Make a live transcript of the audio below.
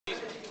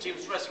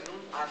team's dressing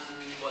room, and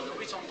well, the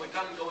reason we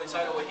can't go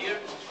inside over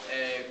here,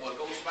 well,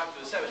 goes back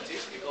to the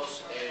 70s,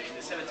 because in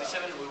the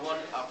 77 we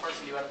won our first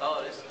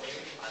Libertadores,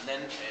 and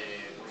then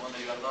we won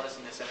the Libertadores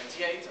in the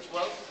 78 as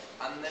well,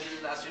 and then,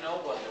 as you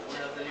know, well, the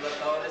winner of the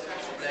Libertadores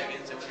was to play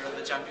against the winner of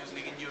the Champions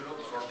League in Europe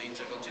for the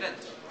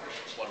Intercontinental.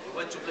 Well, we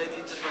went to play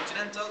the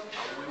Intercontinental,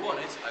 and we won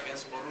it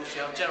against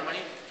Borussia of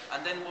Germany,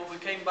 and then when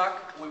we came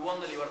back, we won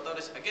the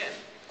Libertadores again.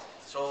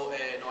 So,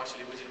 no,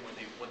 actually we didn't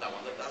win that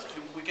one.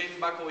 We came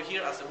back over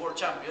here as the world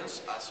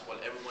champions, as well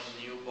everyone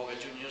knew Boca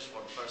Juniors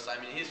for the first time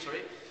in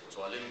history.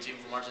 So a little team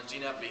from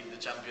Argentina beat the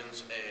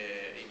champions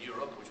in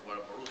Europe, which were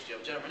Borussia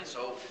of Germany.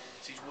 So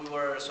since we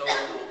were so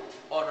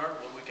honored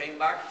when we came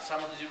back,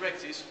 some of the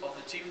directives of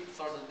the team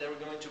thought that they were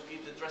going to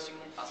keep the dressing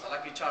room as a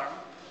lucky charm,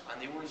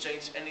 and they wouldn't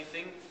change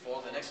anything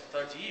for the next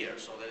 30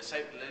 years. So they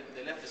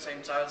left the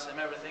same tiles and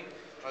everything,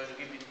 trying to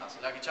keep it as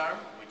a lucky charm,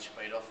 which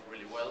paid off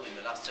really well in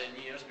the last 10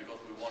 years because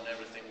we won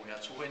everything we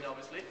had to win,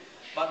 obviously.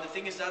 But the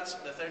thing is that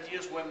the 30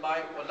 years went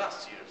by well,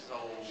 last year, so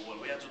well,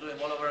 we had to do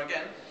them all over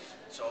again.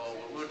 So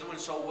we were doing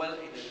so well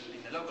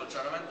in the local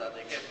tournament that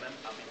they kept them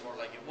a bit more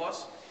like it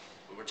was.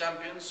 We were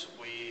champions.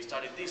 We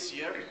started this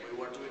year. We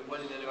were doing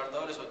well in the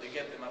Libertadores, so they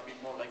kept them a bit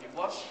more like it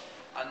was.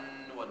 And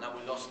well, now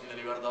we lost in the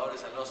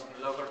Libertadores and lost in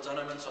the local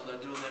tournament, so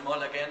they're doing them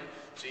all again,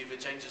 see if it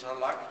changes our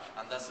luck.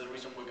 And that's the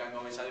reason we can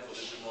go inside for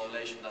this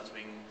remodelation that's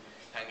been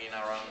hanging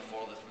around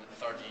for the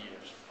 30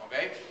 years.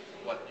 Okay?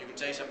 Well, you can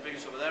take some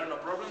pictures over there, no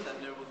problem,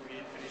 then they will be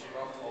finishing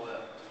off over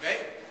there. Okay?